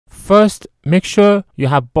First, make sure you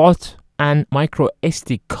have bought an micro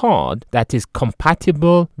SD card that is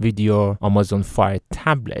compatible with your Amazon Fire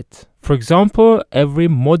tablet. For example, every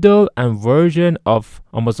model and version of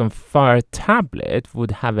Amazon Fire tablet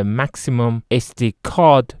would have a maximum SD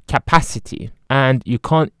card capacity, and you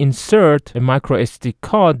can't insert a micro SD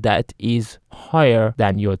card that is higher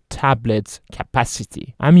than your tablet's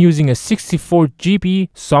capacity. I'm using a 64 GB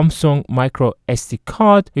Samsung micro SD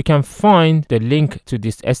card. You can find the link to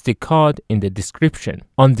this SD card in the description.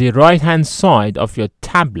 On the right hand side of your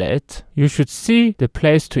tablet, you should see the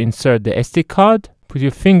place to insert the SD card. Put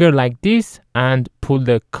your finger like this and pull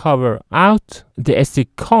the cover out. The SD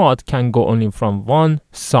card can go only from one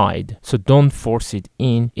side, so don't force it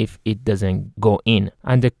in if it doesn't go in.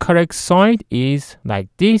 And the correct side is like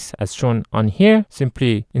this, as shown on here.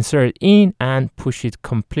 Simply insert it in and push it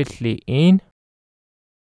completely in.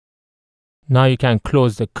 Now you can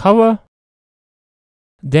close the cover.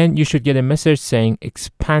 Then you should get a message saying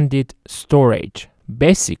expanded storage.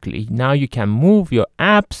 Basically, now you can move your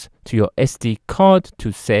apps to your SD card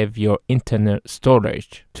to save your internal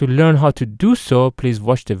storage. To learn how to do so, please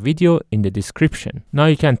watch the video in the description. Now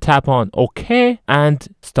you can tap on OK and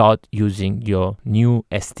start using your new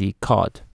SD card.